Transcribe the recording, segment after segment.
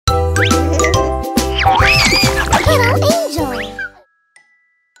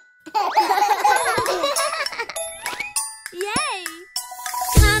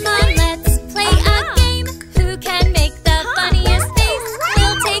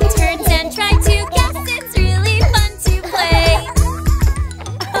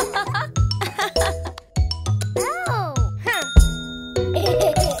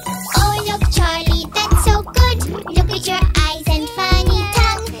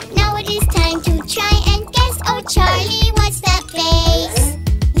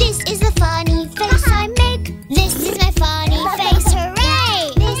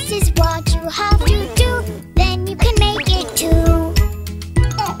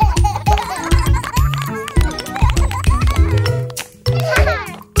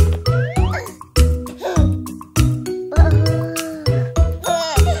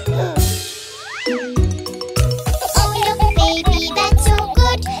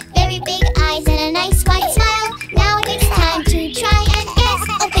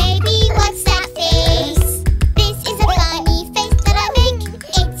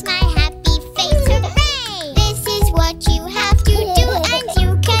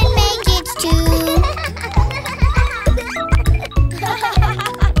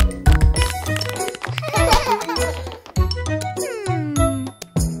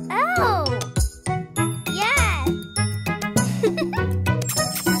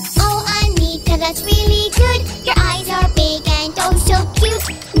that's really good. Your eyes are big and oh so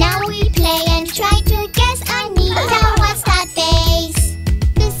cute. Now we play and try to guess. Anita, what's that face?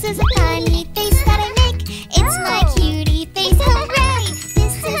 This is a funny face that I make. It's my cutie face, hooray!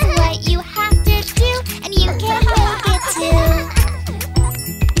 This is what you have to do, and you can make it too.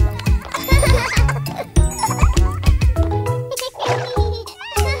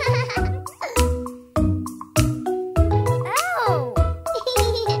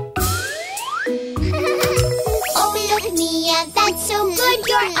 Oh, look, Mia, that's so good.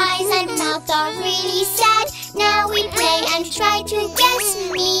 Your eyes and mouth are really sad. Now we play and try to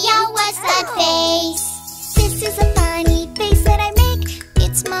guess. Mia, what's that face? This is a funny face that I make.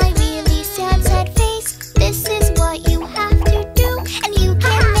 It's my really sad, sad face. This is what you have to do, and you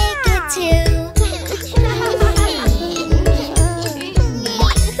can make it too.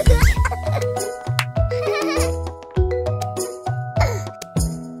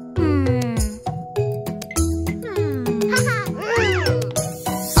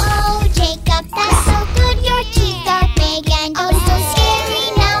 Oh, Jacob, that's so good. Your teeth are big and oh so scary.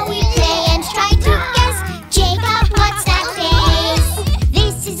 Now we play and try to guess. Jacob, what's that face?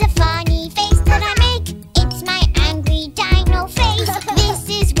 This is a funny face that I make. It's my angry dino face. This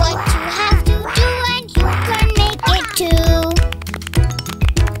is what you have to do, and you can make it too.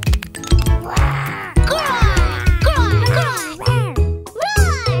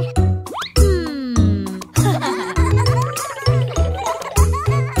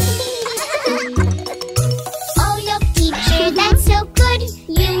 Oh, look, teacher, that's so good.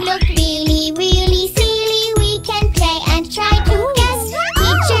 You look really, really silly. We can play and try to guess.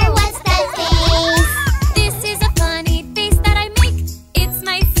 Teacher, what's that face? This is a funny face that I make. It's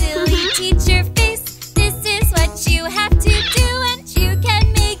my silly teacher face. This is what you have to do, and you can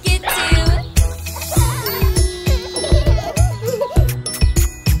make it too.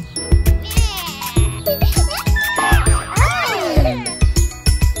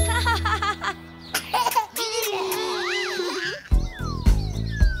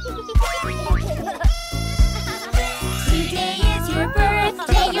 Today is your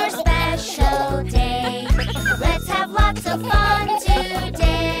birthday, your special day. Let's have lots of fun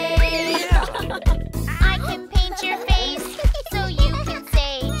today. I can paint your face so you can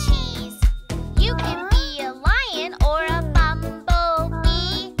say cheese. You can be a lion or a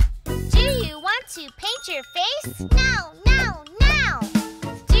bumblebee. Do you want to paint your face? No, no, no.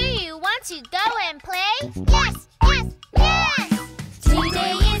 Do you want to go and play? Yes, yes, yes.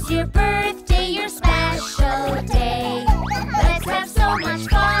 Today is your birthday, your special day. Let's have so much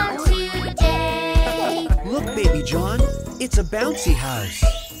fun today. Look, Baby John, it's a bouncy house.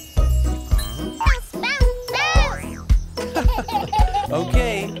 Bounce, bounce, bounce.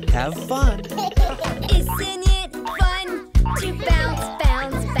 Okay, have fun. Isn't it fun to bounce,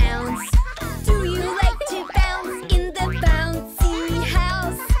 bounce, bounce? Do you like to bounce in the bouncy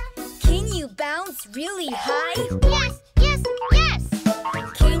house? Can you bounce really high? Yes, yes, yes.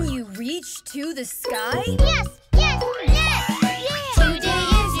 Can you reach to the sky? Yes, yes, yes. Today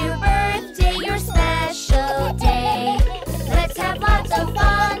is your birthday, your special day. Let's have lots of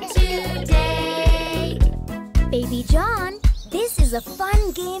fun today. Baby John, this is a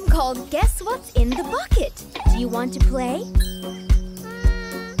fun game called Guess What's in the Bucket. Do you want to play?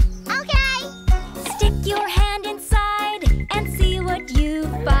 Okay. Stick your hand inside and see what you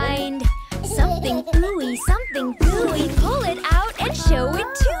find. Something ooey, something gooey. Pull it out and show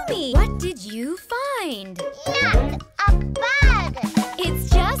it to me. What did you find? Yuck, a bug. It's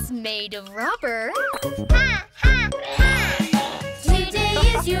just made of rubber. Ha, ha, ha. Today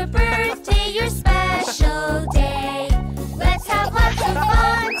is your birthday, your special day. Let's have lots of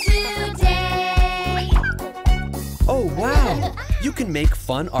fun today. Oh, wow. You can make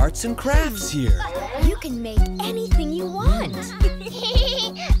fun arts and crafts here. You can make anything you want.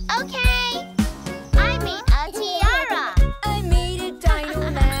 Okay. I made a tiara. I made a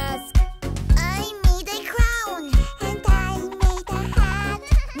dino mask. I made a crown. And I made a hat.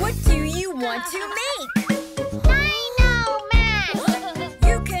 What do you want to make? Dino mask.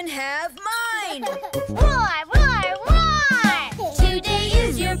 You can have mine. Roar, roar, roar. Today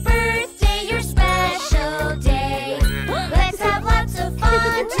is your birthday, your special day. Let's have lots of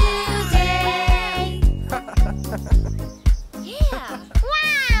fun today. Yeah.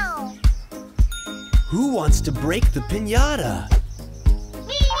 Wow. Who wants to break the piñata?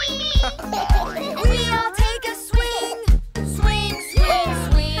 Me. We all take a swing. Swing, swing,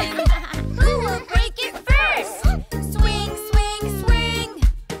 swing. Who will break it first? Swing, swing, swing.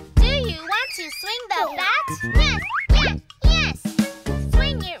 Do you want to swing the bat? Yes, yes, yes.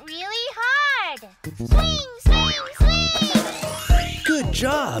 Swing it really hard. Swing, swing, swing. Good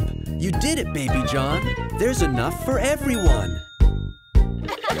job. You did it, Baby John. There's enough for everyone.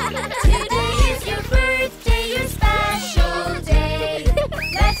 Today is your birthday, your special day.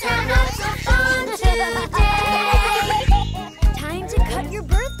 Let's have lots of fun today. Time to cut your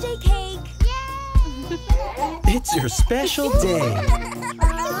birthday cake. It's your special day.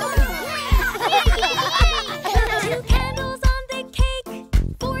 2 candles on the cake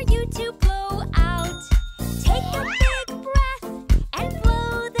for you to blow out. Take a big breath and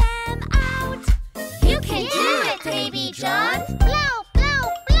blow them out. You can do it, Baby John. Blow,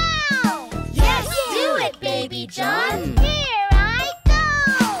 blow, blow! Yes, do it, Baby John. Here I go!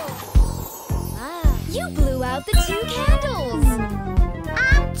 You blew out the 2 candles.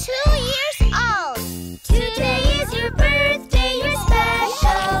 I'm 2 years old. Today is your birthday, your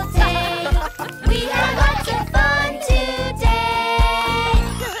special day. We have lots of fun today.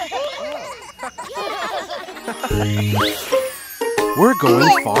 We're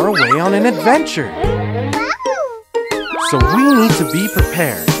going far away on an adventure. So we need to be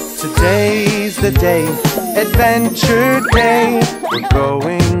prepared. Today's the day, adventure day. We're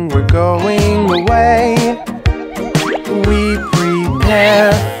going away. We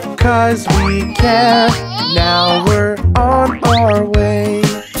prepare, 'cause we care. Now we're on our way.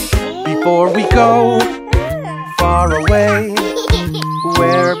 Before we go far away,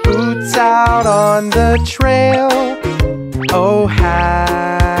 wear boots out on the trail. Oh,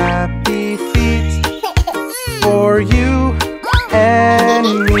 happy feet for you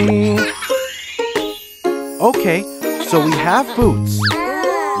and me. Okay, so we have boots.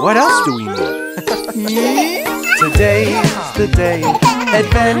 What else do we need? Today's the day,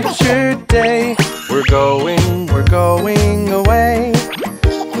 adventure day. We're going away.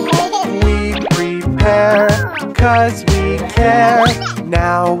 We prepare, 'cause we care.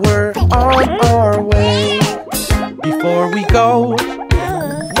 Now we're on our way. Before we go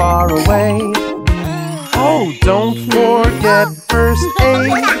far away, oh, don't forget first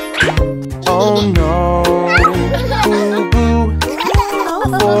aid. Oh no, boo-boo,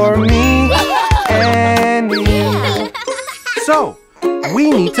 for me and you. So,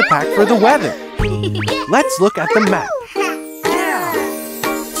 we need to pack for the weather. Let's look at the map.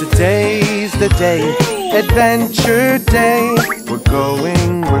 Today's the day, adventure day. We're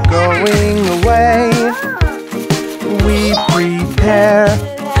going away. We prepare,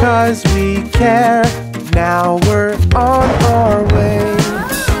 'cause we care. Now we're on our way.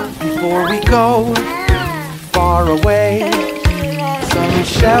 Before we go far away, some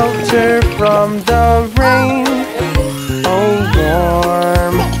shelter from the rain. Oh,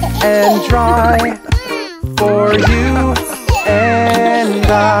 warm and dry for you and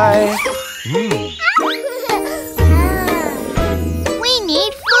I. We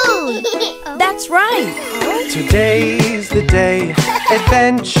need food. That's right. Today's the day,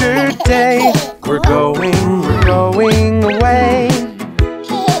 adventure day. We're going away.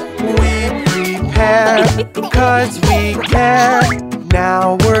 We prepare, 'cause we care.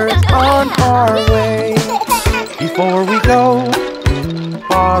 Now we're on our way. Before we go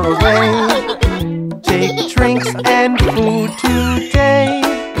far away, take drinks and food today.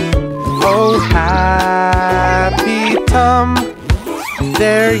 Oh, happy tum,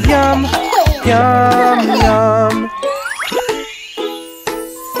 they're yum, yum, yum.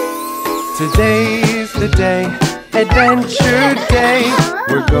 Today's the day, adventure day.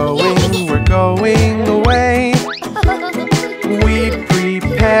 We're going away. We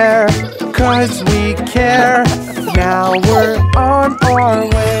prepare, 'cause we care. Now we're on our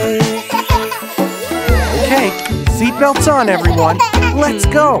way. Okay, seatbelts on, everyone. Let's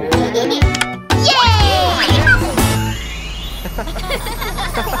go.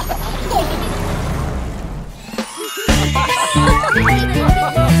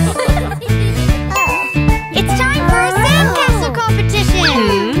 It's time for a sandcastle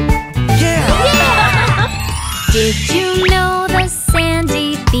competition! Did you know the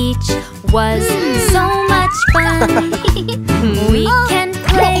sandy beach was so much fun? We can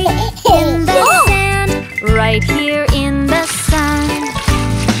play in the sand right here in the sun.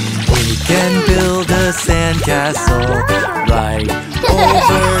 We can build a sandcastle right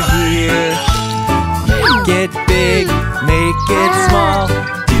over here. Make it big, make it small.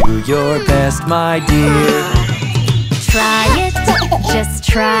 Do your best, my dear. Try it, just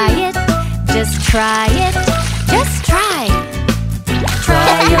try it, just try it, just try.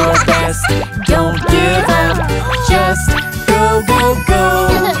 Try your best, don't give up. Just go, go, go.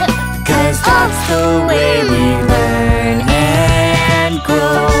 'Cause that's the way we learn and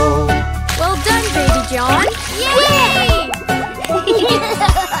grow. Well done, Baby John. Yay!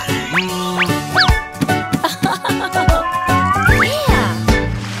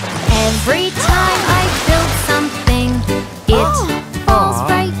 Every time I build something, it falls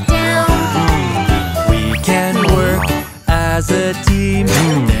right down. We can work as a team.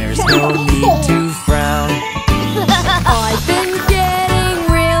 There's no need to frown. I've been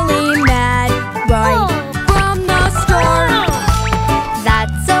getting really mad right from the start.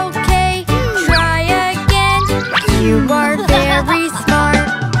 That's okay, try again. You are very smart.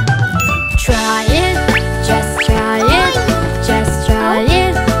 Try it, just try it, just try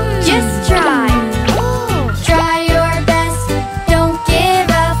it, just try. Try your best, don't give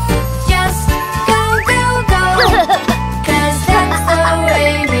up, just go, go, go. 'Cause that's the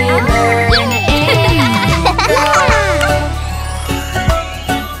way we learn and grow.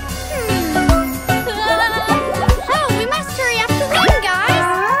 Oh, we must hurry up to win, guys.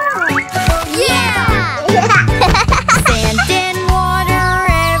 Yeah! Sand and water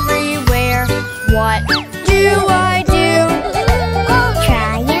everywhere. What do I do?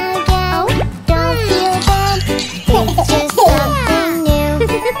 Try again, don't feel bad. It's just something new.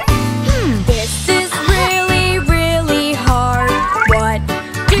 This is really, really hard. What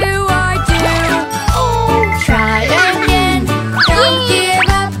do I do? Try again, don't give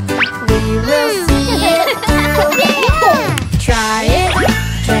up. We will see it through. Try it,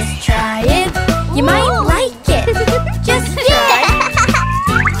 just try it. You might like it. Just try.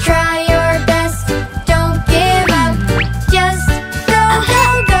 Try your best, don't give up. Just go, go,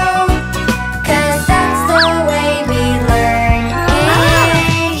 go. 'Cause that's the way we learn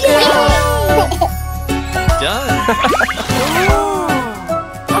and grow. Done.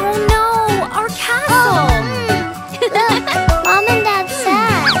 Oh no, our castle! Mom and Dad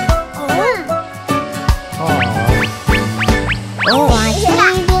said. Watch me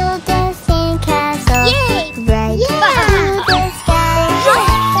build a sandcastle right to the sky.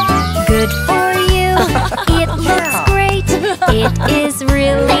 Good for you, it looks great, it is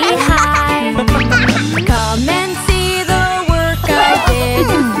really high. Come and see the work I did,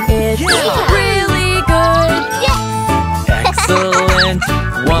 it's really good. Excellent,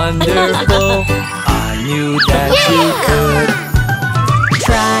 wonderful. I knew that you could.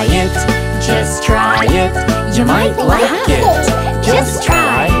 Try it, just try it, you might like it. Just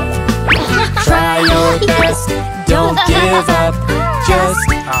try. Try your best, don't give up. Just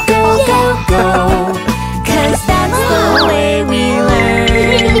go, go, go. 'Cause that's the way we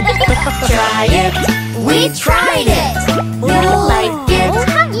learn. Try it, we tried it. We liked it,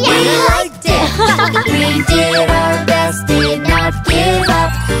 we liked it. We did our best, did not give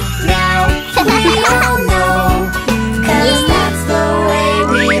up. Now we all know. 'Cause that's the way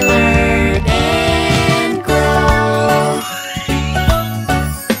we learn and grow.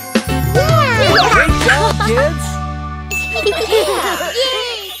 Great job, kids!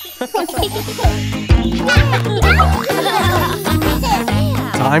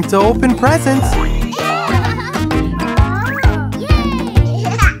 Time to open presents.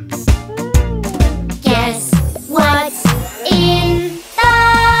 Guess what's in the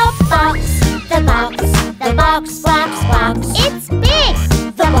box? The box, the box, box, box. It's big.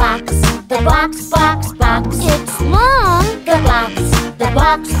 The box, the box, box, box. It's long. The box, the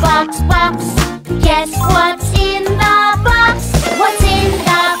box, box, box. Guess what's in the box? What's in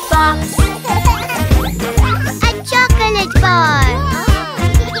the box? A chocolate bar.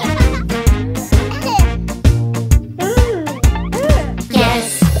 Guess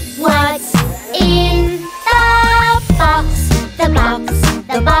what's in the box? The box,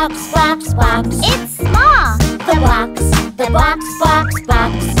 the box, box, box. It's small. The box, the box, box,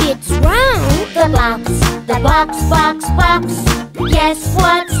 box. It's round. The box, the box, box, box. Guess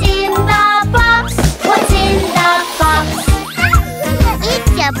what's in the box? What's in the box?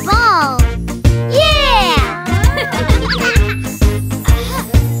 It's a ball. Yeah!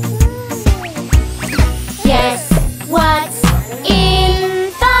 Guess what's in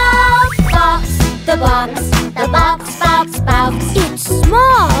the box? The box, the box, box, box. It's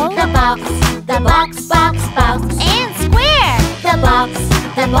small. The box, the box, box, box. And square. The box,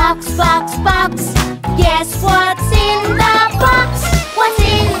 the box, box, box. Guess what's in the box? What's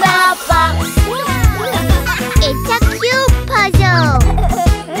in the box? It's a cube puzzle.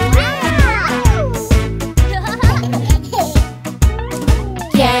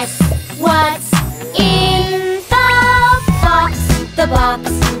 Guess what's in the box? The box,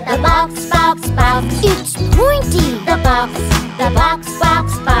 the box, box, box. It's pointy. The box, the box, box,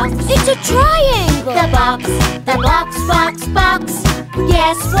 box. It's a triangle. The box, the box, box, box.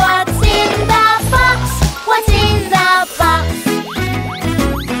 Guess what's in the box? What's in the box?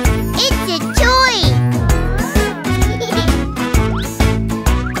 It's a toy.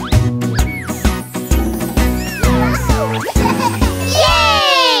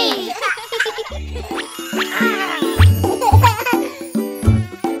 Yay!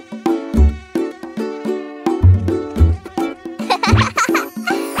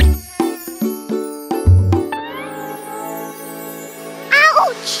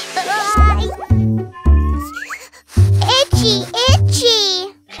 Itchy, itchy.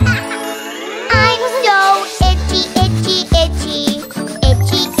 I'm so itchy, itchy, itchy.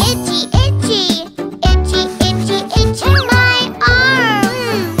 Itchy, itchy, itchy. Itchy, itchy, itchy, my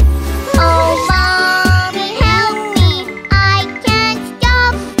arm. Oh, Mommy, help me. I can't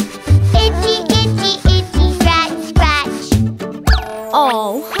stop. Itchy, itchy, itchy. Scratch, scratch. Oh,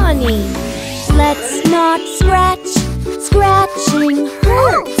 honey, let's not scratch. Scratching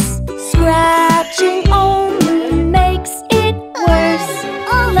hurts. Scratching only makes it worse.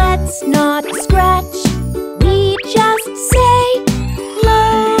 Let's not scratch. We just say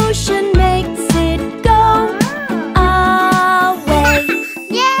lotion makes it go away.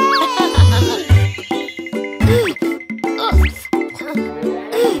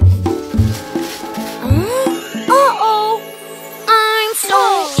 Uh-oh! I'm so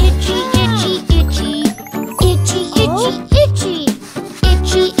itchy, itchy, itchy. Itchy, itchy, itchy.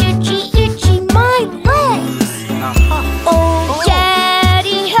 Itchy, itchy, itchy, my legs. Oh,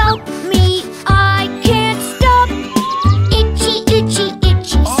 Daddy, help me. I can't stop. Itchy, itchy,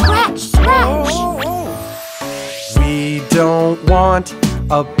 itchy. Scratch, scratch. We don't want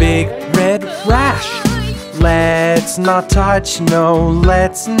a big red rash. Let's not touch, no,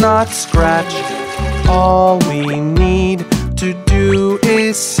 let's not scratch. All we need to do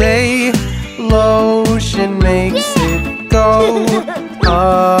is say lotion makes it go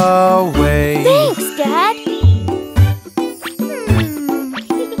away. Thanks, Dad.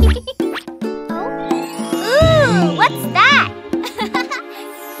 Ooh, what's that?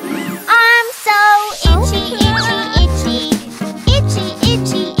 I'm so itchy, itchy, itchy. Itchy,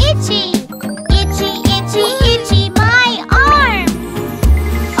 itchy, itchy. Itchy, itchy, itchy, my arm.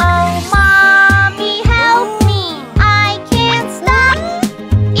 Oh, Mommy, help me. I can't stop.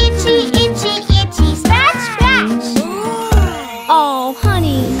 Itchy, itchy, itchy. Scratch, scratch. Oh,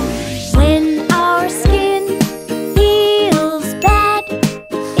 honey, when our skin feels bad,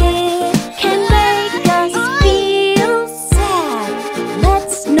 it can make us feel sad.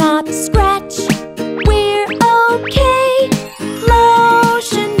 Let's not scratch, we're okay.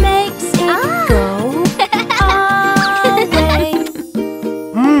 Lotion makes it go away.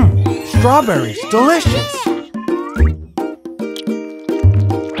 Strawberries, delicious.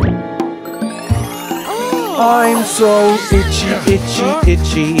 I'm so itchy, itchy,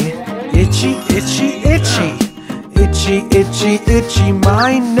 itchy. Itchy, itchy, itchy. Itchy, itchy, itchy,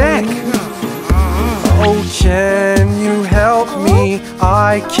 my neck. Oh, can you help me?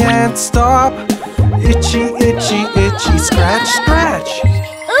 I can't stop. Itchy, itchy, itchy, scratch, scratch.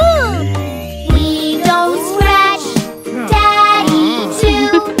 We don't scratch, Daddy too.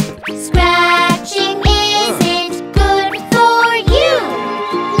 Scratching isn't good for you.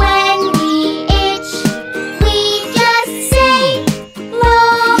 When we itch, we just say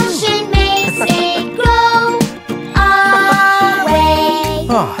lotion makes it go away.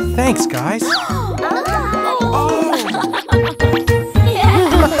 Oh, thanks, guys.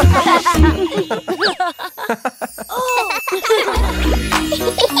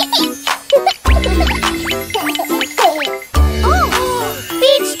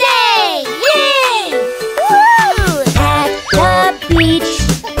 Beach day! Yay! Woo! At the beach,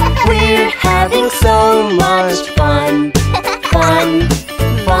 we're having so much fun. Fun,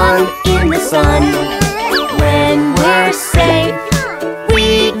 fun in the sun. When we're safe,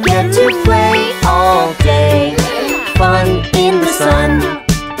 we get to play all day. Fun in the sun.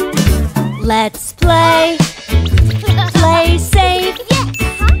 Let's play, play safe.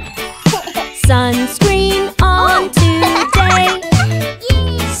 Sunscreen on today.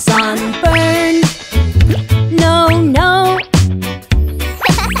 Sunburn, no, no.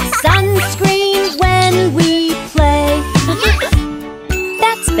 Sunscreen when we play.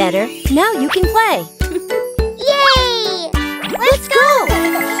 That's better. Now you can play. Yay! Let's go!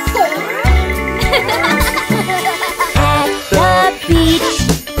 At the beach,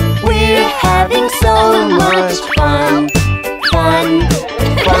 we're having so much fun. Fun,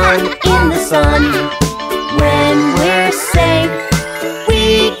 fun in the sun. When we're safe, we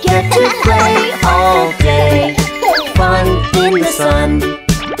get to play all day. Fun in the sun.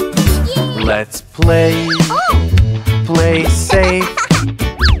 Let's play, play safe.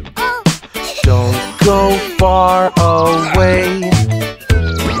 Don't go far away.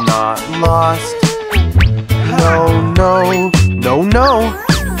 Not lost. No, no, no, no.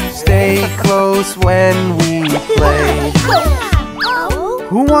 Stay close when we play.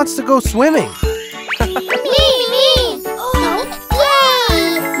 Who wants to go swimming? Me! Yay!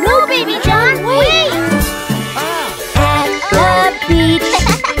 No, Baby John, wait! At the beach,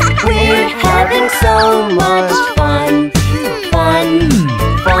 we're having so much fun. Fun,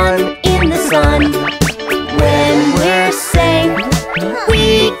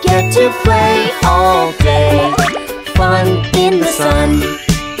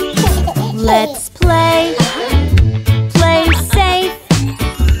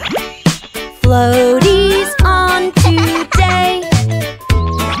 Floaties on today.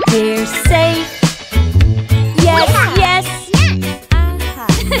 We're safe. Yes, yes.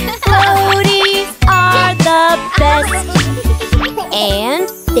 Floaties are the best. And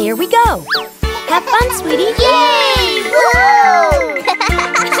there we go. Have fun, sweetie. Yay! Woo!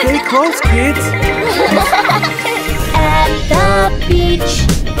 Stay close, kids. At the beach,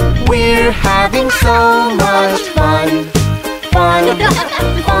 We're having so much fun. Fun,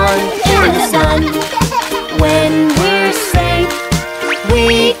 fun in the sun. when we're safe,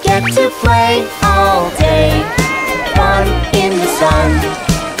 We get to play all day. Fun in the sun.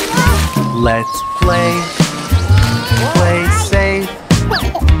 Let's play. Play safe.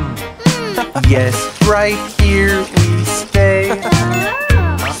 Yes, right here we stay.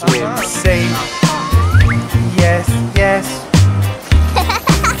 Swim safe. Yes, yes.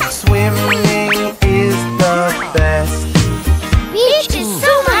 Swimming is the best. Beach is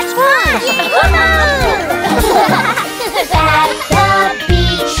so much fun! At the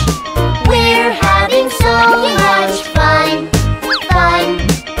beach, we're having so much fun. Fun,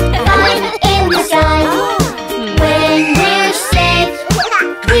 fun in the sun. When we're safe,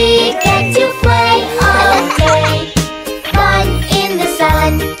 we get to play all day. Fun in the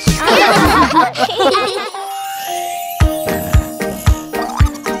sun.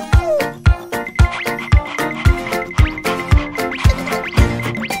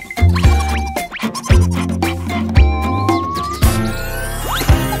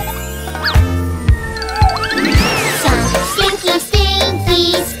 Stinky, stinky,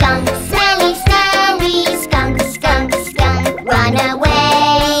 skunk, smelly, smelly, skunk, skunk, skunk, run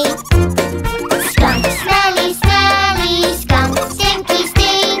away. Skunk, smelly, smelly, skunk, stinky,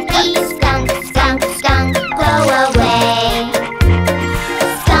 stinky, skunk, skunk, skunk, go away.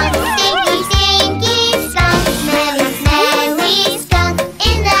 Skunk, stinky, stinky, skunk, smelly, smelly, skunk,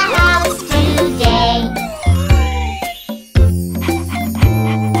 in the house today.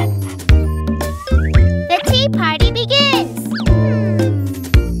 The tea party begins.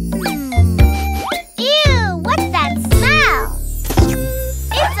 Ew, what's that smell?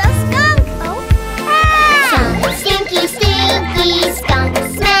 It's a skunk. Skunk, stinky, stinky, skunk,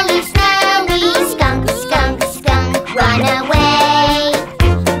 smelly, smelly, skunk, skunk, skunk, run away.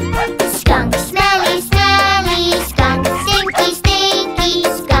 Skunk, smelly, smelly, skunk, stinky, stinky,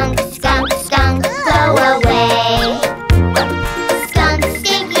 skunk, skunk, skunk, go away. Skunk,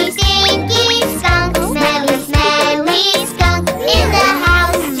 stinky, stinky, skunk, smelly, smelly, skunk, in the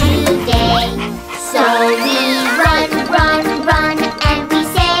house today. So we run, run, run, and we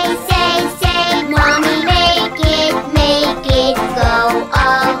say, say, say, Mommy, make it go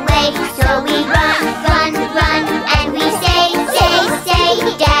away. So we run, run, run, and we say, say, say,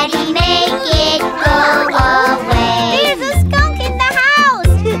 Daddy, make it go away. There's a skunk in the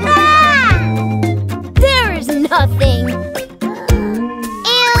house! Ah! there is nothing.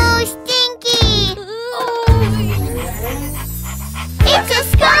 Ew, stinky! It's a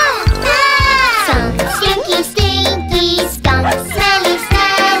skunk! Skunk, stinky, stinky, skunk, smelly,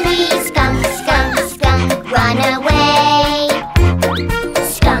 smelly, skunk, skunk, skunk, run away.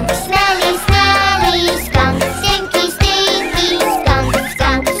 Skunk, smelly, smelly, skunk, stinky, stinky, skunk,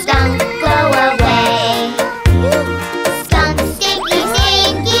 skunk, skunk, go away. Skunk, stinky,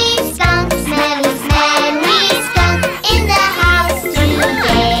 stinky, skunk, smelly, smelly, skunk, in the house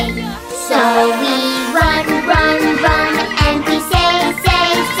today. So we run, run, run, and we say, say,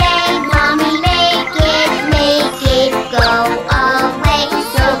 say, Mommy, make it go away.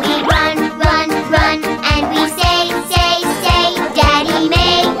 So we run, run, run, and we say, say, say, Daddy,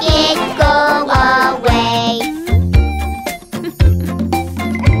 make it go away.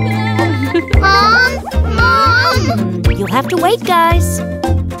 Mom? You'll have to wait, guys.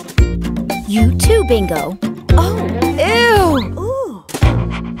 You too, Bingo. Oh, ew. Ooh.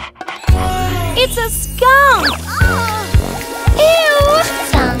 It's a skunk. Ew.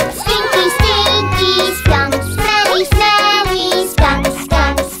 Skunk, stinky, stinky, skunk, smelly, smelly, skunk,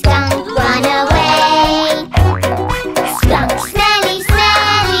 skunk, skunk, run away. Skunk, smelly,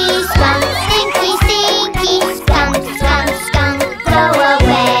 smelly, skunk, stinky, stinky, skunk, skunk, skunk, go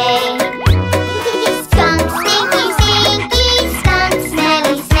away. Skunk, stinky, stinky, skunk,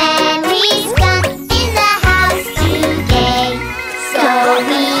 smelly, smelly, skunk, in the house today. So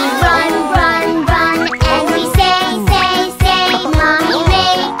we run, run, run, and we say, say, say, Mommy,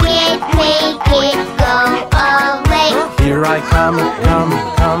 make it go away. Here I come, come,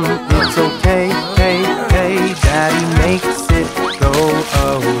 come. It's okay, hey, hey. Daddy makes it go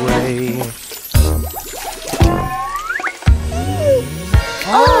away.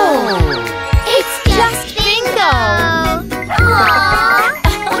 Oh, it's just Bingo. Aww,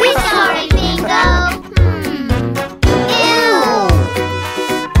 we're sorry, Bingo.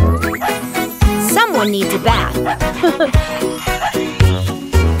 My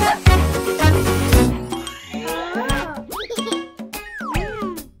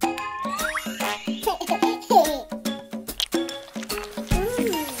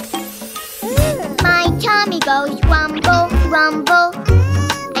tummy goes rumble, rumble,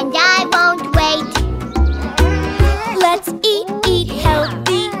 and I won't wait. Let's eat, eat,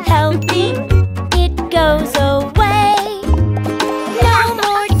 healthy, healthy. It goes away. No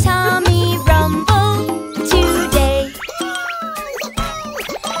more tummy rumble today.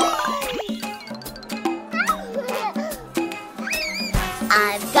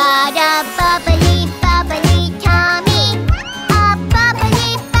 I've got a bubbly, bubbly tummy. A bubbly,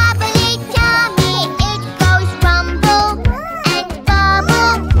 bubbly tummy. It goes rumble and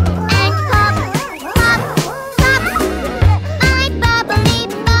bubble and pop, pop, pop. My bubbly,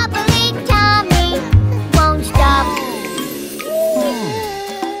 bubbly tummy won't stop.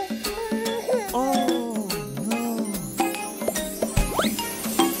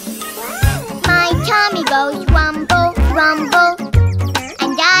 My tummy goes rumble, rumble,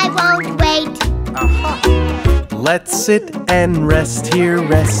 and I won't wait. Let's sit and rest here,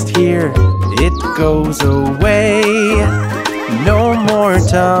 rest here. It goes away. No more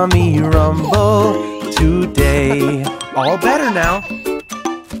tummy rumble today. All better now.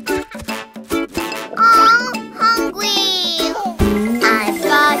 I'm hungry. I've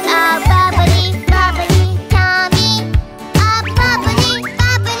got a bubbly, bubbly tummy. A bubbly,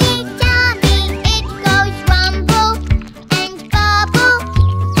 bubbly tummy. It goes rumble and bubble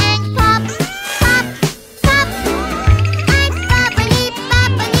and pop, pop, pop. My bubbly,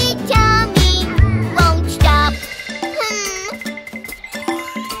 bubbly tummy won't stop.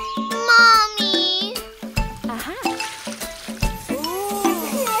 Mommy.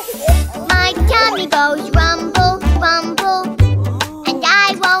 My tummy goes rumble, rumble, and I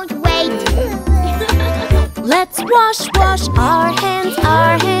won't wait. Let's wash, wash our hands,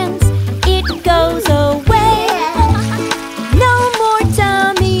 our hands. It goes away. No more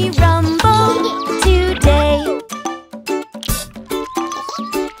tummy rumble today.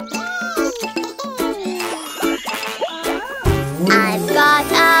 I've got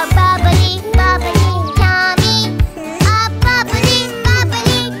a bubbly, bubbly tummy. A bubbly,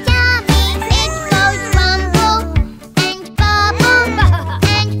 bubbly tummy. It goes rumble and bubble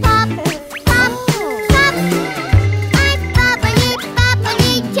and pop, pop, pop. My bubbly,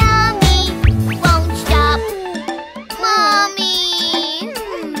 bubbly tummy won't stop. Mommy.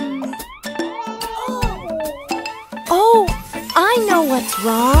 Oh, I know what's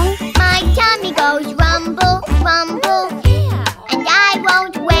wrong. My tummy goes rumble, rumble, and I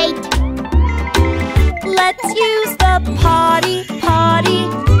won't wait. Let's use the potty, potty.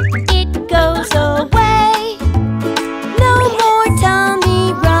 It goes away. No more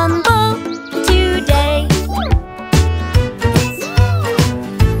tummy rumble today.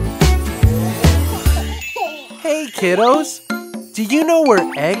 Hey kiddos, do you know where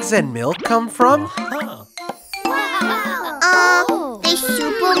eggs and milk come from? The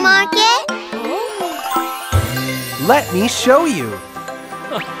supermarket? Let me show you.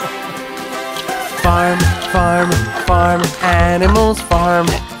 Farm, farm, farm animals, farm,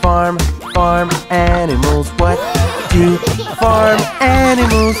 farm, farm animals. What do farm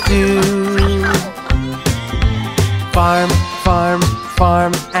animals do? Farm, farm,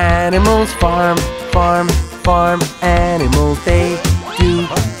 farm animals, farm, farm, farm animals. They do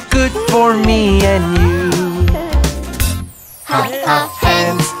good for me and you. Ha ha,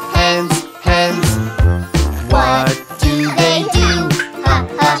 hens, hens, hens. What do they do? Ha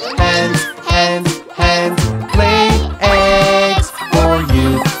ha, hens, hens, hens. Lay eggs for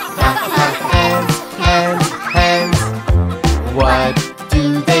you. Ha ha, hens, hens, hens. What do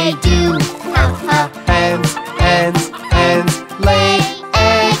they do? Ha ha, hens, hens, hens. Lay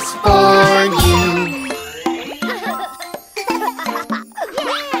eggs for you.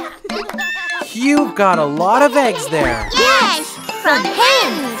 You've got a lot of eggs there. Yes, from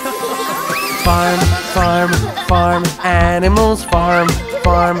hens. Farm, farm, farm animals, farm,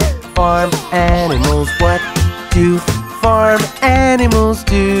 farm, farm animals. What do farm animals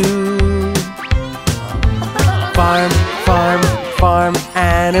do? Farm, farm, farm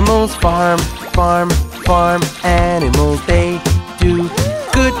animals, farm, farm, farm animals. They do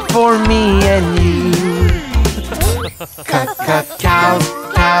good for me and you. Cows, cows,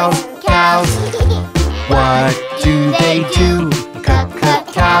 cows. What do they do?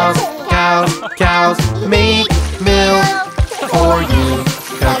 Cows, cows, cows make milk for you.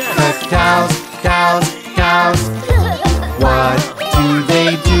 Cows, cows, cows. What do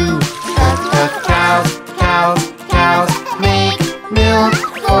they do? Cows, cows, cows make milk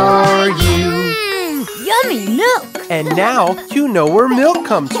for you. Yummy milk. And now you know where milk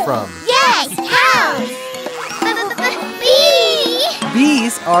comes from. Yes, cows. Bee.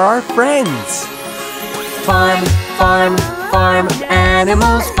 Bees are our friends. Farm, farm, farm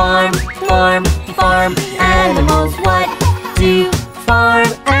animals. Farm, farm, farm animals. What do farm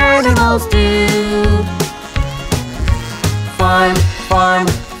animals do? Farm, farm,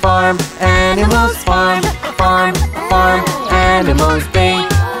 farm animals. Farm, farm, farm animals. They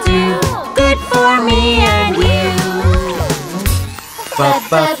do good for me and you.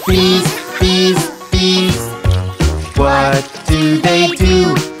 But bees, bees, bees, what do they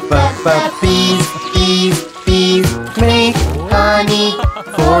do? But bees, bees, bees make honey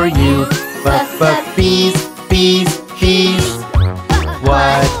for you. But bees, bees, bees,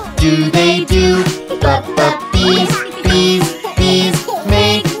 what do they do? But bees, bees, bees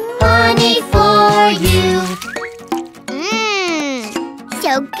make honey for you.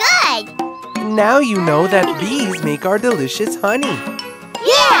 So good. Now you know that bees make our delicious honey.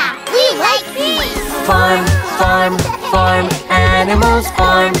 Yeah, we like bees. Farm, farm, farm animals.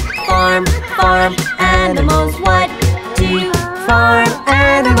 Farm, farm, farm animals. What do farm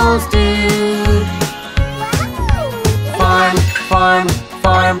animals do? Farm, farm,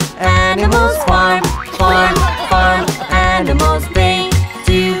 farm animals. Farm, farm, farm animals. They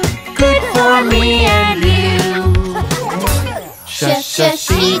do good for me and you. Sheep,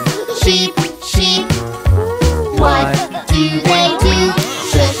 sheep, sheep. What do they do?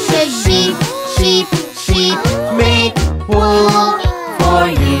 Sheep, sheep, sheep make wool for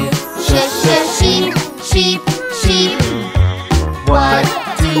you. Sheep, sheep, sheep. What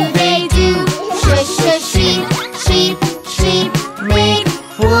do they do? Sheep, sheep, sheep make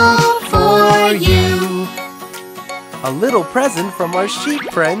wool for you. A little present from our sheep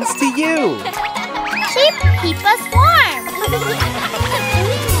friends to you. Sheep keep us warm.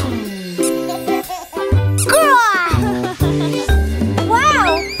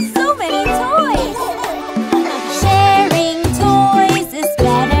 Wow, so many toys! Sharing toys is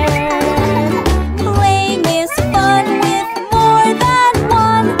better. Playing is fun with more than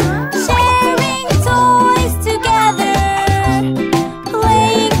one. Sharing toys together.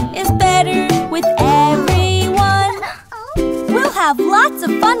 Playing is better with everyone. We'll have lots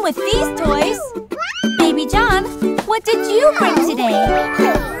of fun with these toys. Baby John, what did you bring today?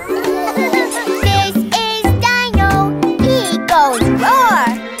 This is Dino. He goes roar.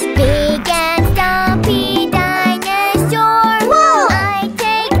 Big and stumpy dinosaur. Whoa! I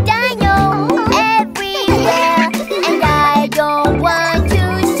take Dino everywhere, and I don't want to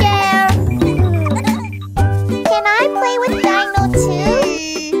share. Can I play with Dino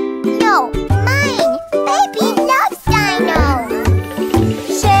too? No, mine. Baby loves Dino.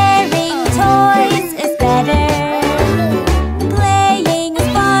 Sharing toys is better. Playing is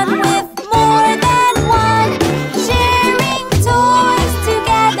fun with more than one. Sharing toys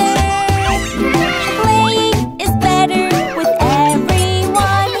together. Playing is better with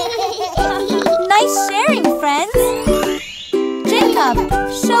everyone. Nice sharing, friends. Jacob,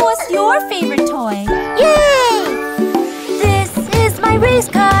 show us your favorite toy. Yay! This is my race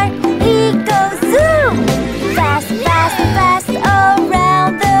car. He goes zoom! Fast, fast, fast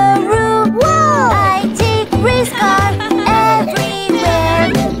around the room. Whoa! I take race car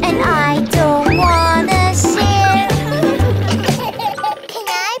everywhere, and I don't wanna share. Can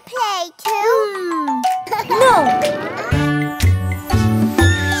I play too? No!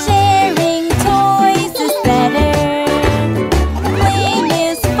 Sharing toys is better. Playing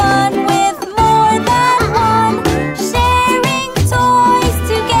is fun with more than one. Sharing toys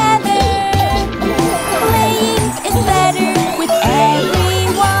together. Playing is better with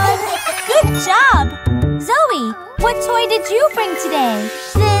everyone. Good job! Zoe, what toy did you bring today?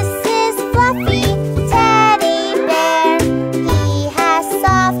 This is Fluffy Teddy Bear. He has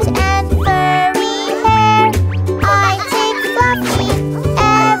soft and furry hair. I take Fluffy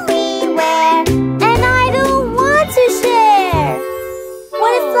everywhere, and I don't want to share.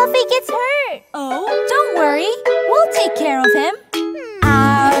 What if Fluffy gets hurt? Oh, don't worry. We'll take care of him.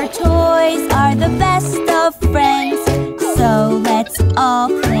 Our toys are the best of friends, so let's all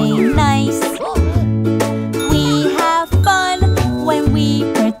play nice. We have fun when we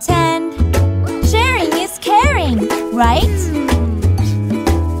pretend.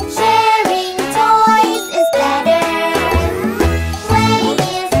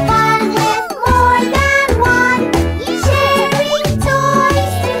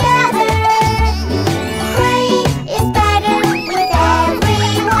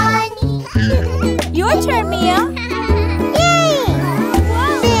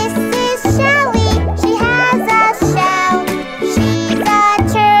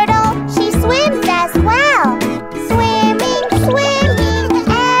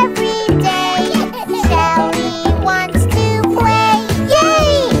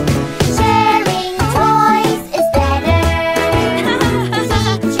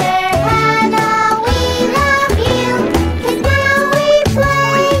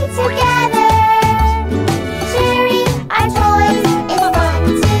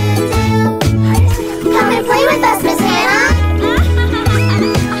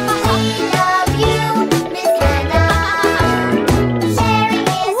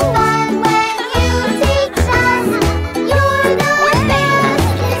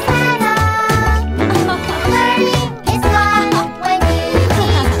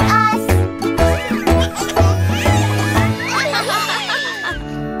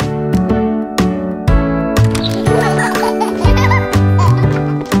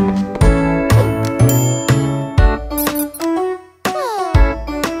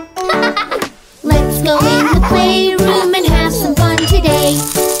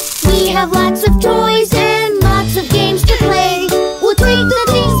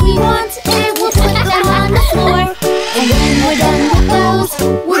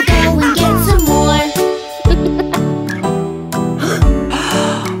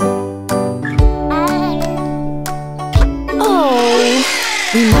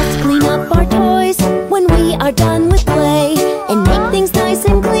 We must clean up our toys when we are done with play, and make things nice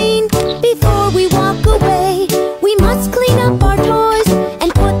and clean before we walk away. We must clean up our toys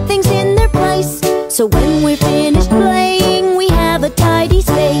and put things in their place, so when we're finished playing, we have a tidy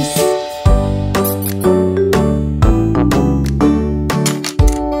space.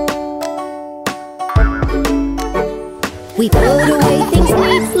 We put away things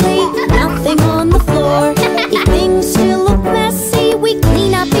neatly, nothing on the floor. If things still look messy, we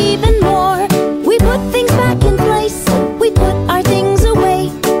clean up even more. We put things back in place, we put our things away.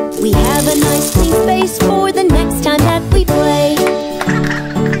 We have a nice clean space for the next time that we play.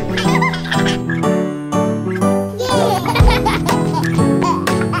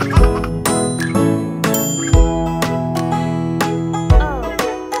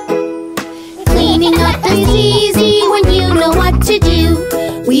 Cleaning up is easy when you know what to do.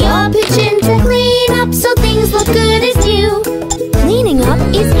 We all pitch in to clean up so things look good as new. Cleaning up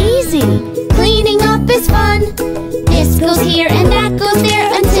is easy, cleaning up is fun. This goes here and that goes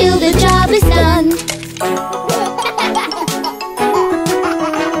there until the job is done.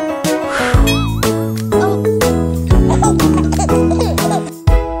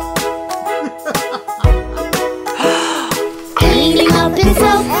 Cleaning up is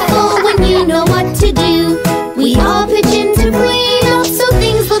helpful when you know what to do. We all pitch in to clean up so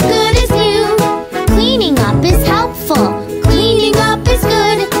things look good as new. Cleaning up is helpful, cleaning up is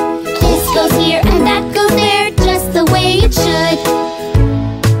good. This goes here and that goes there just the way it should.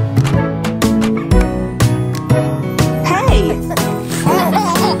 Hey!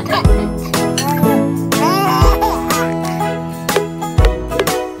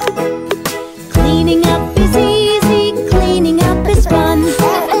 Cleaning up is easy, cleaning up is fun.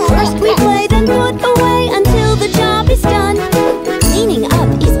 First we play, then put away until the job is done. Cleaning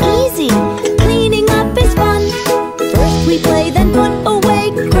up is easy, cleaning up is fun. First we play, then put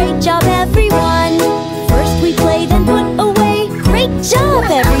away. Great job, everyone. First we play, then put away. Great job,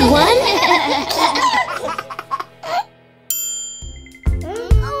 everyone.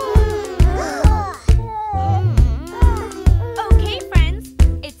 Okay, friends,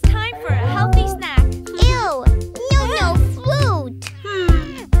 it's time for a healthy snack. Ew! No, fruit!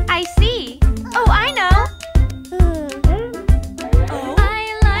 I see. Oh, I know. I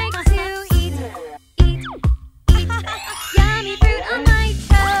like to eat yummy fruit on my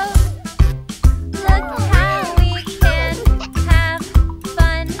toast. Look how we can have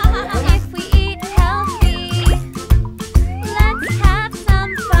fun if we eat healthy. Let's have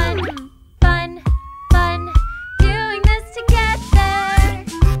some fun doing this together.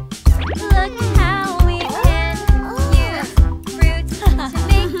 Look how we can use fruit to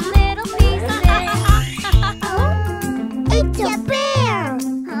make little pieces. It's a bear!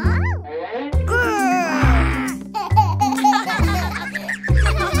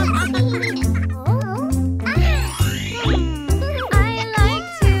 I like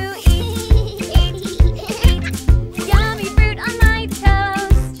to eat yummy fruit on my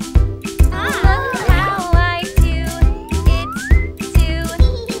toast. Look how I do it too,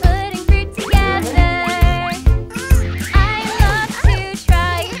 putting fruit together. I love to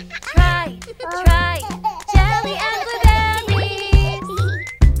try jelly and blueberries.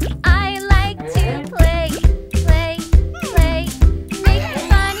 I like to play, make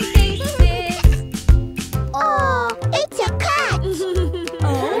funny faces. Oh, it's a cat!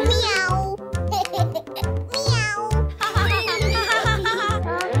 Meow! Meow!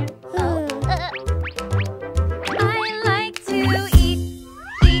 I like to eat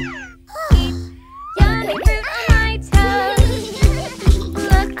yummy fruit on my toast.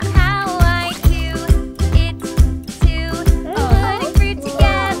 Look how I do it too, putting fruit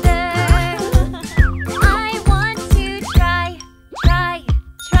together. I want to try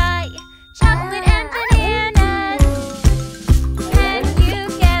chocolate and bananas. Can you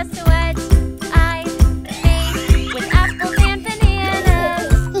guess what I've made with apples and bananas?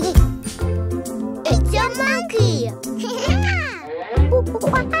 It's a monkey! I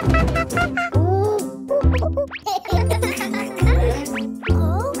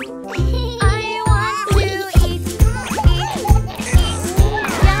want to eat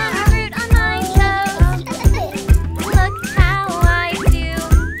yummy fruit on my toast. Look how I do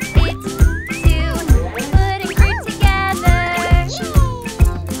it too, putting fruit together.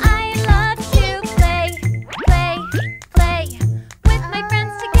 I love to play with my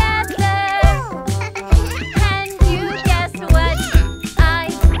friends together. Can you guess what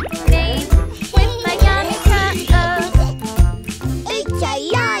I've made with my yummy toast?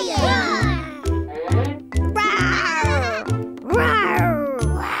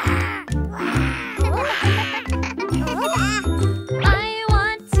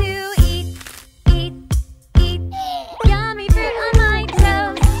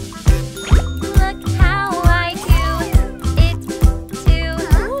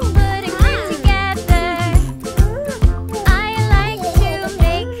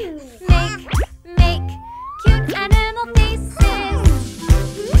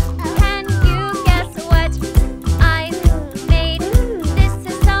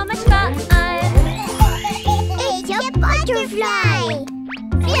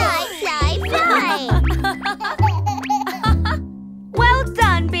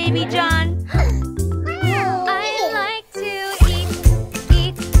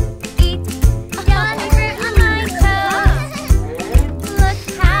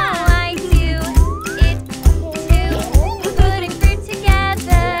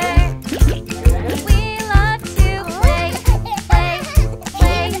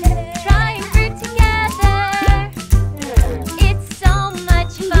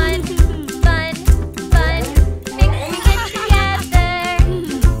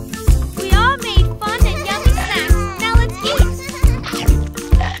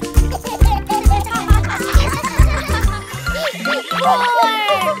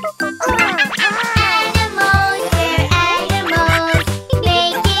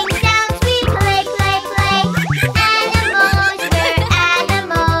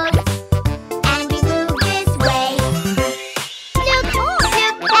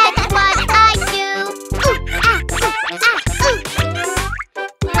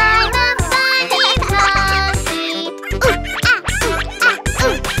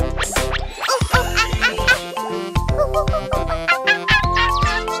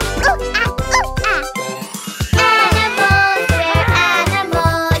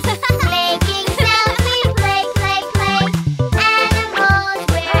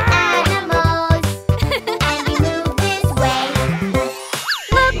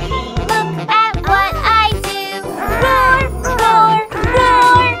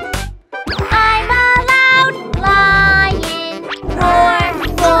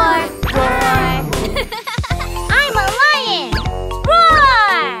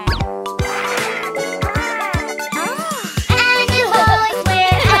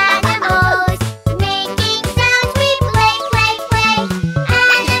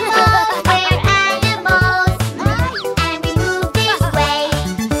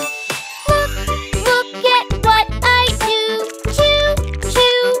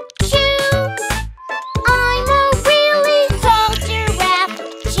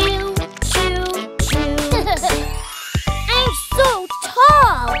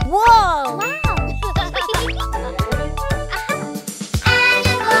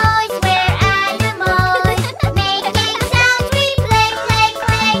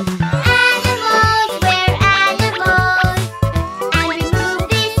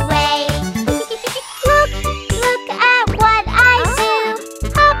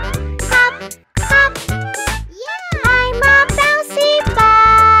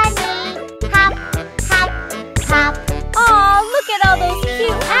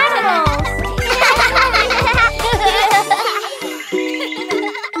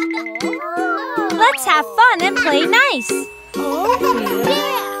 Let's have fun and play nice. Me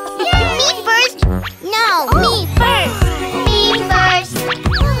first? No, me first. Me first.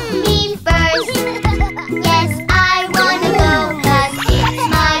 Me first. Yes, I wanna go 'cause it's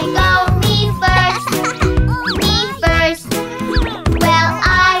my go. Me first. Me first. Well,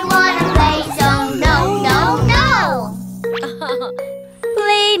 I wanna play, so no, no, no.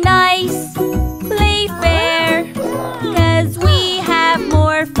 Play nice, play fair, 'cause we have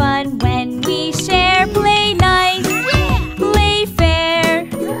more fun when we share. Play nice, play fair,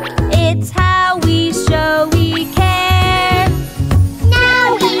 it's how we show we care. Now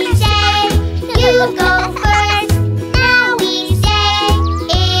we say, you go first. Now we say,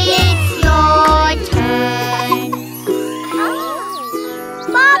 it's your turn.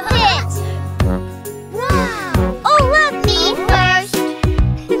 Pop it! Wow! Oh, look! Me first.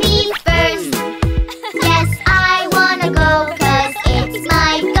 Me first. Yes, I wanna go 'cause it's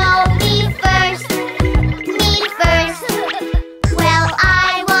my go. Me first. Me first. Well,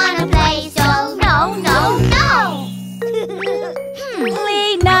 I wanna play, so no, no, no. Play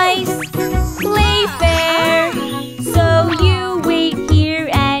nice, play fair,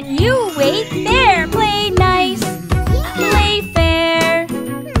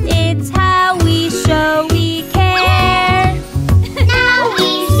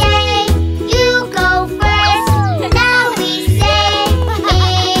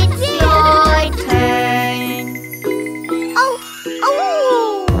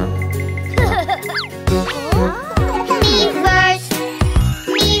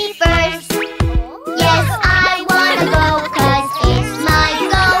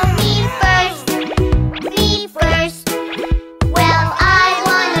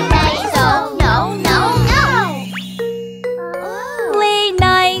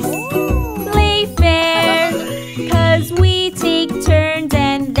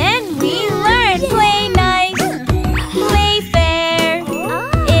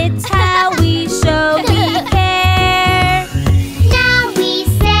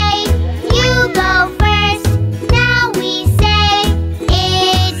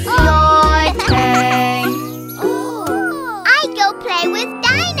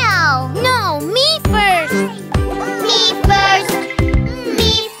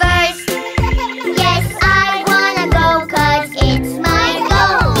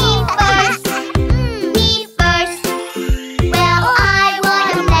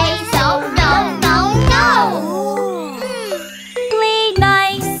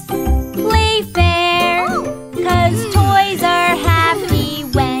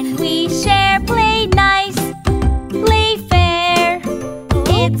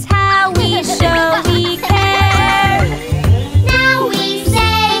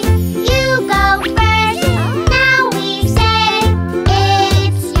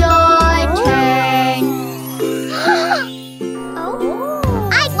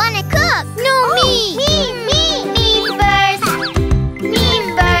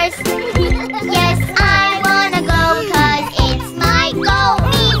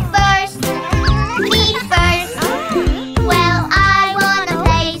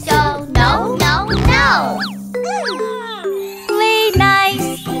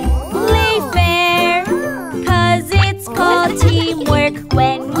 nice. Play fair, 'cause it's called teamwork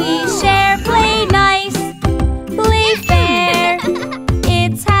when we share. Play nice, play fair,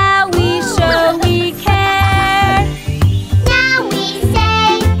 it's how we show we care. Now we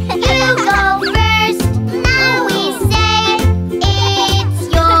say, you go first. Now we say, it's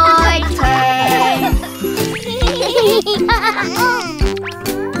your turn.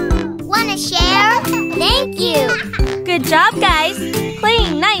 Wanna share? Thank you. Good job, guys.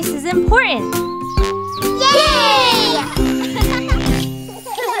 Playing nice is important. Yay!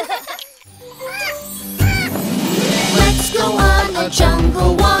 Let's go on a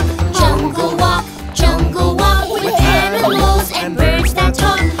jungle walk, jungle walk, jungle walk, with animals and birds that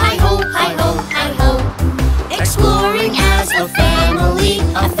talk. Hi-ho, hi-ho, hi-ho. Exploring as a family,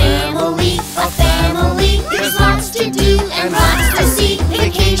 a family, a family. There's lots to do and lots to see.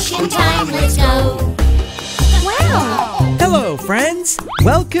 Vacation time, let's go. Hello, friends.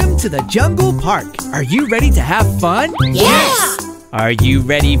 Welcome to the Jungle Park. Are you ready to have fun? Yes! Are you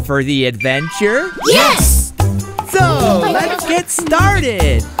ready for the adventure? Yes! So, let's get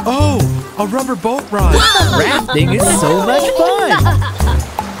started. Oh, a rubber boat ride. Rafting is so much fun.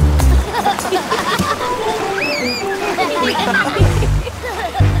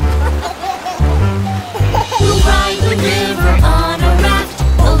 We'll ride the river on a raft.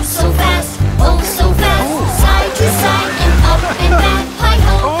 Oh, so fast, oh, so fast. Side to side and up and back.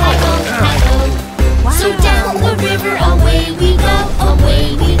 Hi-ho, hi-ho, hi-ho. So down the river, away we go, away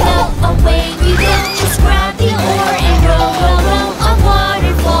we go, away we go. Just grab the oar and row, row, row. A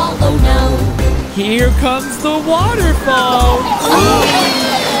waterfall, oh no. Here comes the waterfall.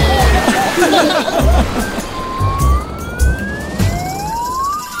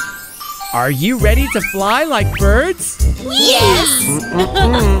 Are you ready to fly like birds? Yes!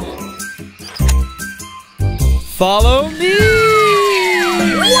 Follow me!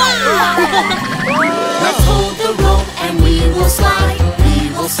 Let's hold the rope and we will slide,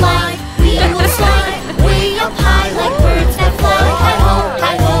 we will slide, we will slide. Way up high like birds that fly. Hi-ho,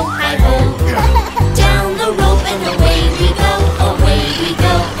 hi-ho, hi-ho. Down the rope and away we go, away we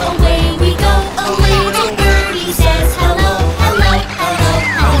go, away we go. A little birdie says hello, hello, hello,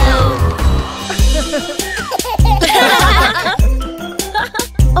 hello.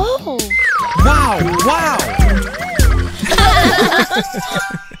 Oh. Wow, wow!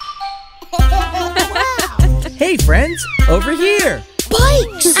 Hey, friends, over here.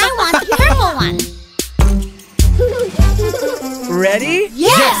 Bikes! I want the purple one. Ready?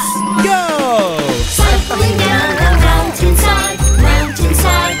 Yes! Go! Cycling down a mountainside,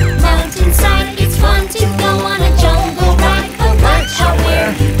 mountainside, mountainside. It's fun to go on a jungle ride, but watch out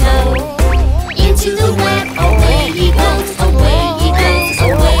where you go. Into the web, away he goes, away he goes,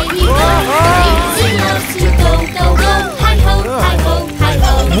 away he goes. He loves to go, go, go. Hi-ho, hi-ho,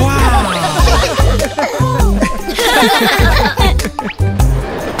 hi-ho. Wow!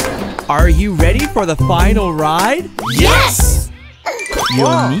 Are you ready for the final ride? Yes!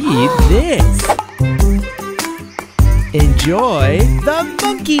 You'll need this. Enjoy the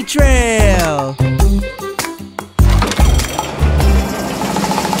monkey trail.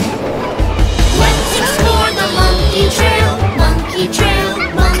 Let's explore the monkey trail, monkey trail,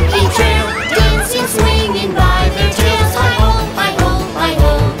 monkey trail. Dancing, swinging by their tails. Hi-ho, hi-ho,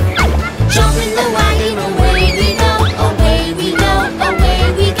 hi-ho. Jump in the wagon, away we go, away we go, away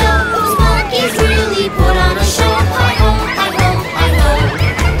we go. Those monkeys really put on a show. Hi-ho, hi-ho, hi-ho.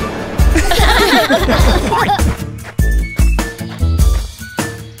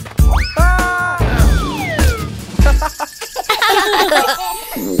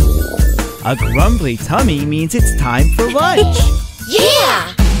 A grumbly tummy means it's time for lunch.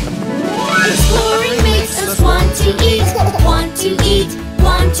 Yeah! Exploring makes us want to eat, want to eat,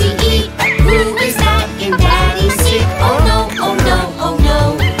 want to eat. Who is that in Daddy's seat? Oh no, oh no, oh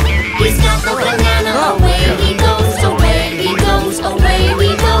no. He's got the banana, away he goes, away he goes, away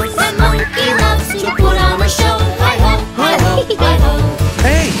he goes. That monkey loves to put on a show. Hi-ho, hi-ho, hi-ho.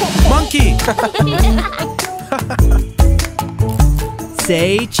 Hey, monkey!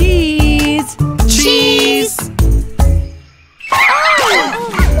 Say cheese. Cheese!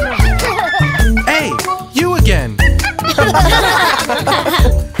 Hey, you again!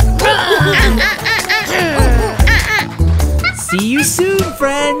 See you soon,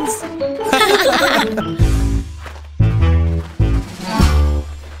 friends.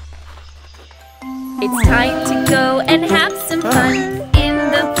 It's time to go and have some fun in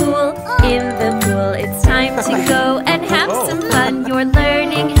the pool, in the pool. It's time to go and have some fun. You're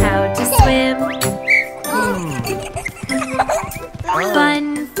learning how to swim.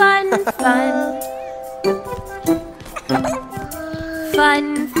 Fun, fun, fun.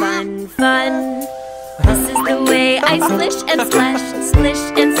 Fun, fun, fun. This is the way I splish and splash, splish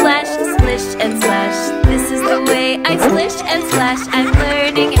and splash, splish and splash. This is the way I splish and splash. I'm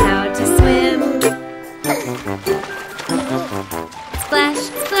learning how to swim. Splash,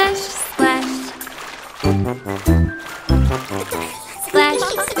 splash, splash. Splash,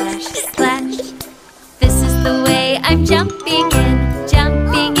 splash, splash. This is the way I'm jumping in,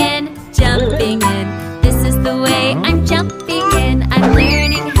 jumping in, jumping in. This is the way I'm jumping in. I'm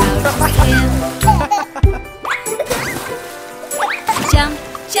learning how to swim. Jump,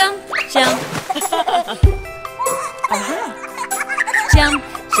 jump, jump. Jump,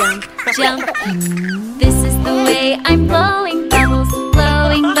 jump, jump. This is the way I'm blowing bubbles,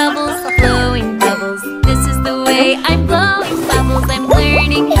 blowing bubbles, blowing bubbles. This is the way I'm blowing bubbles. I'm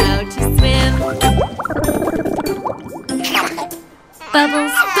learning how to swim.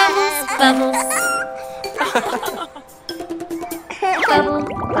 Bubbles, bubbles, bubbles. Bubble,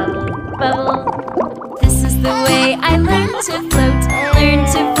 bubble, bubble. This is the way I learn to float, learn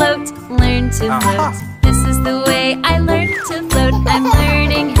to float, learn to float. This is the way I learn to float. I'm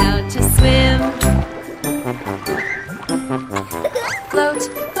learning how to swim. Float,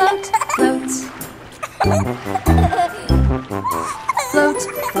 float, float. Float,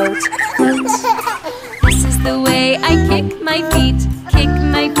 float, float. This is the way I kick my feet, kick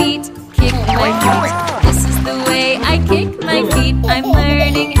my feet, kick my feet. This is the way I kick my feet. I'm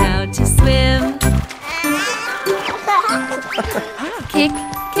learning how to swim. Kick,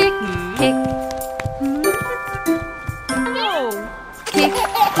 kick, kick. Kick,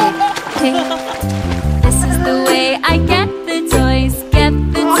 kick, kick. This is the way I get the toys, get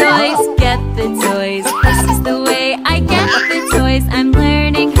the toys, get the toys. This is the way I get the toys. I'm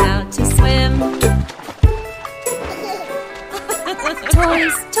learning how to swim.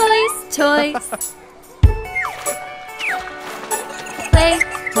 Toys, toys, toys. Play,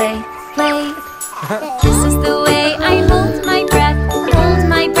 play, play. This is the way I hold my breath, hold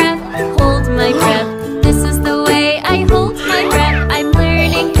my breath, hold my breath. This is the way I hold my breath. I'm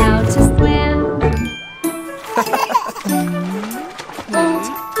learning how to swim. Hold,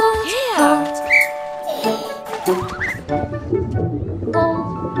 hold, hold. Hold,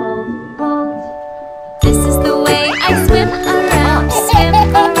 hold, hold. This is the way I swim around, swim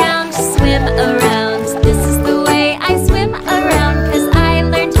around, swim around. This is the way I swim around, 'cause I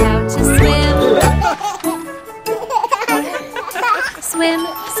learned how to swim. Swim,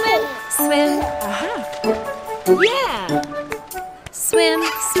 swim, swim. Yeah! Swim,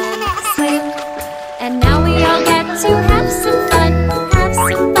 swim, swim. And now we all get to have some fun, have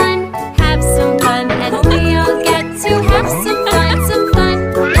some fun, have some fun. And we all get to have some fun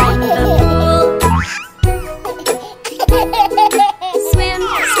in the pool. Swim,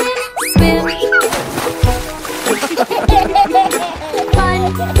 swim, swim. Fun,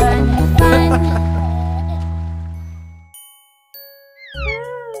 fun, fun.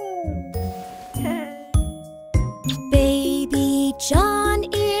 Baby John,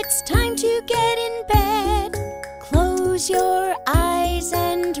 it's time to get in bed. Close your eyes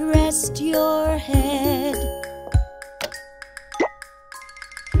and rest your head.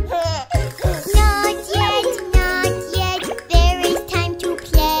 Not yet, there is time to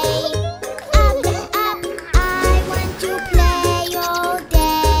play. Up, up, I want to play all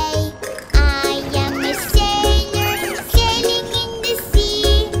day. I am a sailor, sailing in the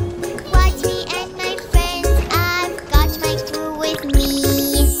sea. Watch me and my friends, I've got my crew with me.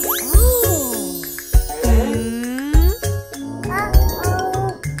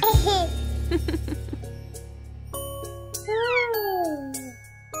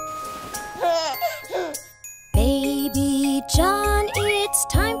 Baby John, it's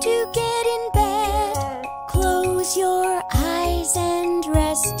time to get in bed. Close your eyes and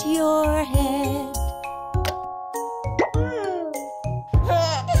rest your head.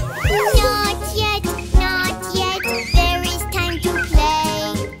 Not yet, there is time to play.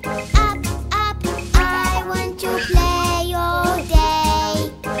 Up, up, I want to play all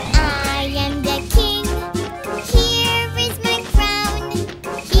day. I am the king, here is my crown,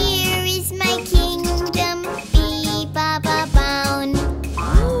 here is my kingdom, be-ba-ba bound.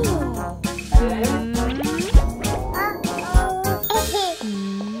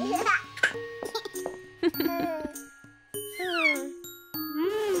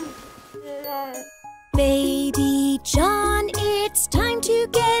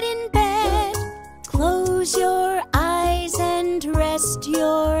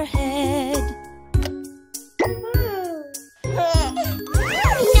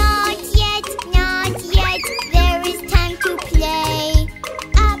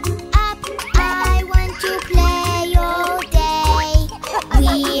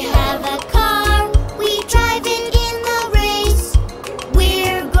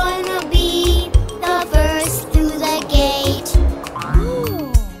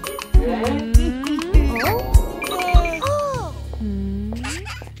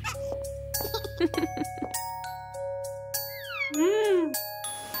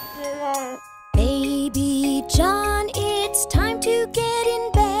 Baby John, it's time to get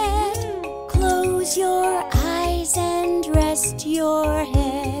in bed. Close your eyes and rest your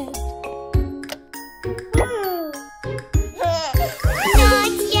head.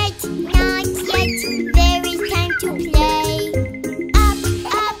 Not yet, not yet. There is time to play. Up,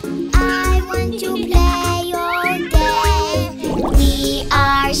 up, I want to play all day. We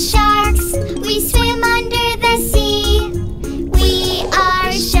are sharks. We swim under the sea. We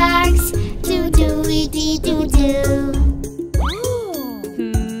are sharks. Do-do-dee-doo-doo.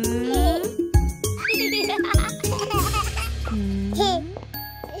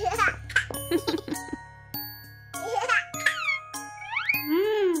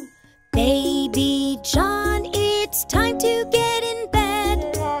 Baby John, it's time to get in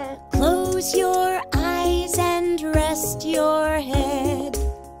bed. Close your eyes and rest your head.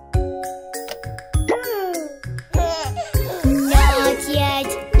 Not yet,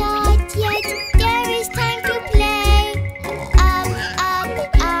 not yet. There is time to play. Up, up,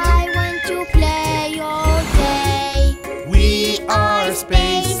 I want to play all day. We are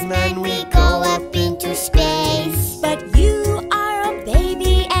spacemen, we go up into space. But you are a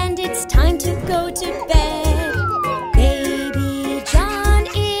baby and it's time to go to bed. Baby John,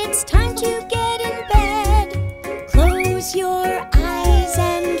 it's time to get in bed. Close your eyes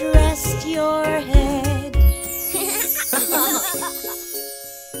and rest your head.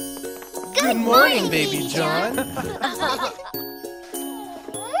 Good morning, Baby John.